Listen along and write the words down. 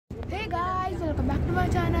Hey guys, welcome back to my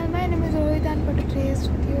channel. My name is Rohit and for today's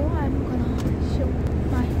video I'm gonna show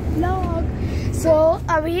my vlog. So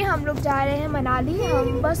अभी हम लोग जा रहे हैं मनाली।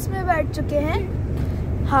 हम बस में बैठ चुके हैं।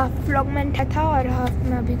 हाफ व्लॉग मैंने था और हाफ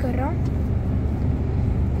मैं अभी कर रहा हूँ।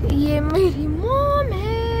 ये मेरी मॉम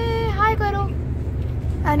है, हाय करो।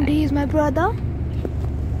 And he is my brother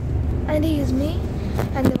and he is me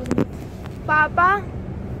and there was पापा।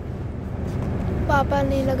 पापा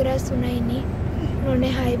नहीं लग रहा है, सुना ही नहीं, उन्होंने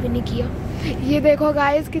हाई भी नहीं किया। ये देखो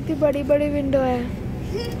गाइस कितनी बड़ी बड़ी विंडो है।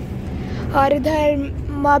 और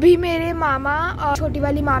इधर अभी मेरे मामा और छोटी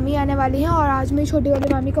वाली मामी आने वाली हैं और आज मेरी छोटी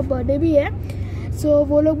वाली मामी का बर्थडे भी है। सो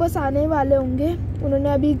वो लोग बस आने वाले होंगे।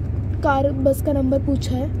 उन्होंने अभी बस का नंबर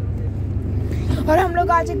पूछा है और हम लोग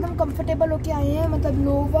आज एकदम कंफर्टेबल होके आए हैं, मतलब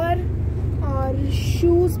लोवर और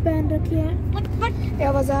शूज पहन रखे हैं।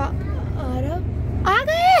 आ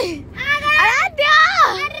गए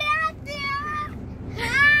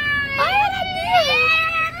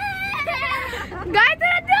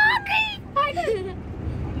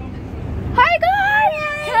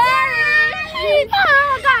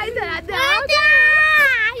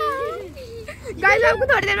गाइस, आपको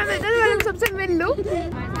थोड़ी देर में मिलते हैं, सबसे मिल लूं।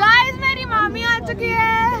 गाइस मेरी मामी आ चुकी है।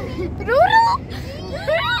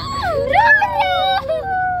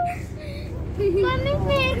 मामी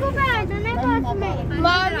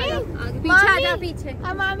पीछे आ जा, पीछे।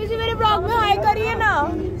 मामी जी मेरे ब्लॉग में हाय करिए ना।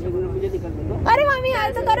 अरे मामी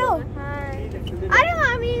हाय तो करो। अरे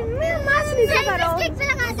मामी मास्क नीचे करो।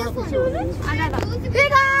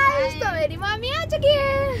 तो मेरी मामी आ चुकी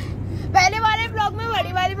है। पहले वाले ब्लॉग में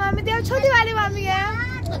बड़ी वाली मामी थी, अब छोटी वाली मामी है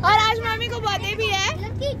और आज मामी को बर्थडे भी है।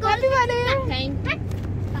 Happy birthday.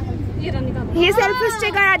 ये सेल्फी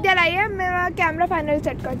स्टिक आराध्या लाई है। मैं कैमरा फाइनल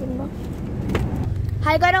सेट कर दूंगा।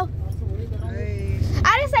 हाय करो।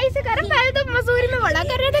 अरे सही से करो, पहले तो मसूरी में बड़ा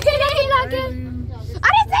कर रहे थे, खिला के।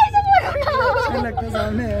 अरे सही से बोलो ना। लगता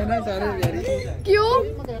सामने है ना सारे प्यारी। क्यों?